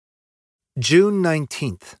June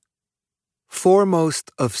 19th.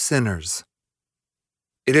 Foremost of Sinners.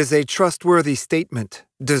 It is a trustworthy statement,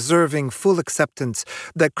 deserving full acceptance,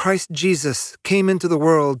 that Christ Jesus came into the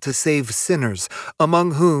world to save sinners,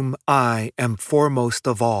 among whom I am foremost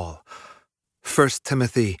of all. 1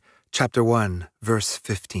 Timothy chapter 1, verse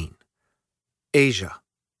 15. Asia,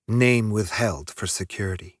 name withheld for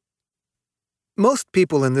security. Most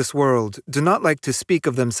people in this world do not like to speak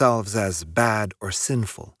of themselves as bad or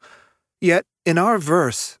sinful. Yet, in our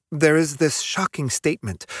verse, there is this shocking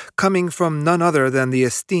statement coming from none other than the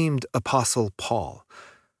esteemed Apostle Paul.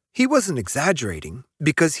 He wasn't exaggerating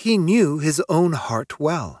because he knew his own heart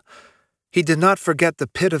well. He did not forget the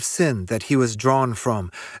pit of sin that he was drawn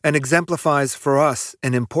from and exemplifies for us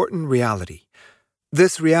an important reality.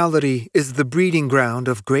 This reality is the breeding ground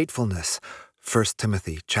of gratefulness, 1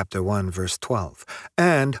 Timothy chapter 1, verse 12,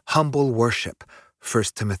 and humble worship, 1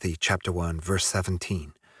 Timothy chapter 1, verse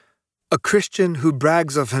 17. A Christian who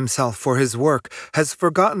brags of himself for his work has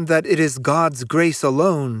forgotten that it is God's grace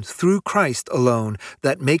alone, through Christ alone,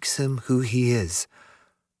 that makes him who he is.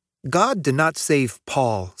 God did not save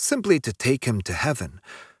Paul simply to take him to heaven.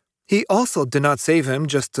 He also did not save him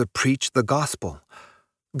just to preach the gospel.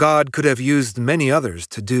 God could have used many others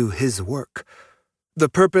to do his work. The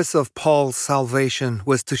purpose of Paul's salvation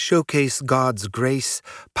was to showcase God's grace,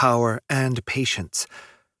 power, and patience.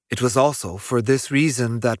 It was also for this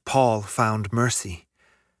reason that Paul found mercy.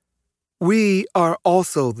 We are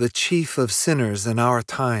also the chief of sinners in our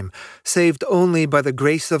time, saved only by the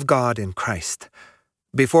grace of God in Christ.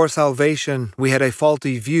 Before salvation, we had a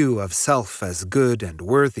faulty view of self as good and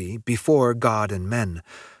worthy before God and men.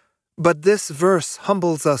 But this verse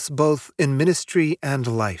humbles us both in ministry and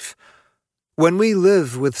life. When we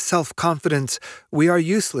live with self-confidence, we are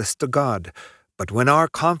useless to God. But when our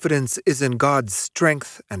confidence is in God's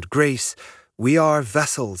strength and grace, we are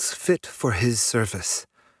vessels fit for His service.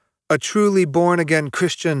 A truly born-again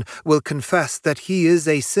Christian will confess that he is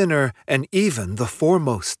a sinner and even the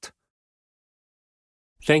foremost.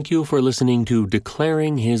 Thank you for listening to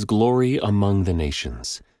Declaring His Glory Among the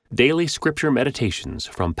Nations, daily scripture meditations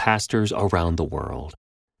from pastors around the world.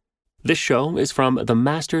 This show is from the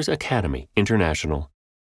Masters Academy International.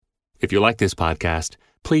 If you like this podcast,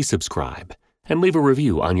 please subscribe and leave a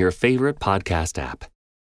review on your favorite podcast app.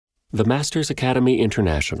 The Masters Academy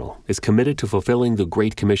International is committed to fulfilling the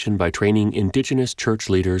Great Commission by training Indigenous church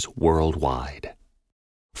leaders worldwide.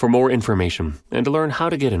 For more information and to learn how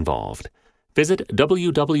to get involved, visit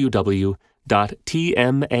www.tmai.org.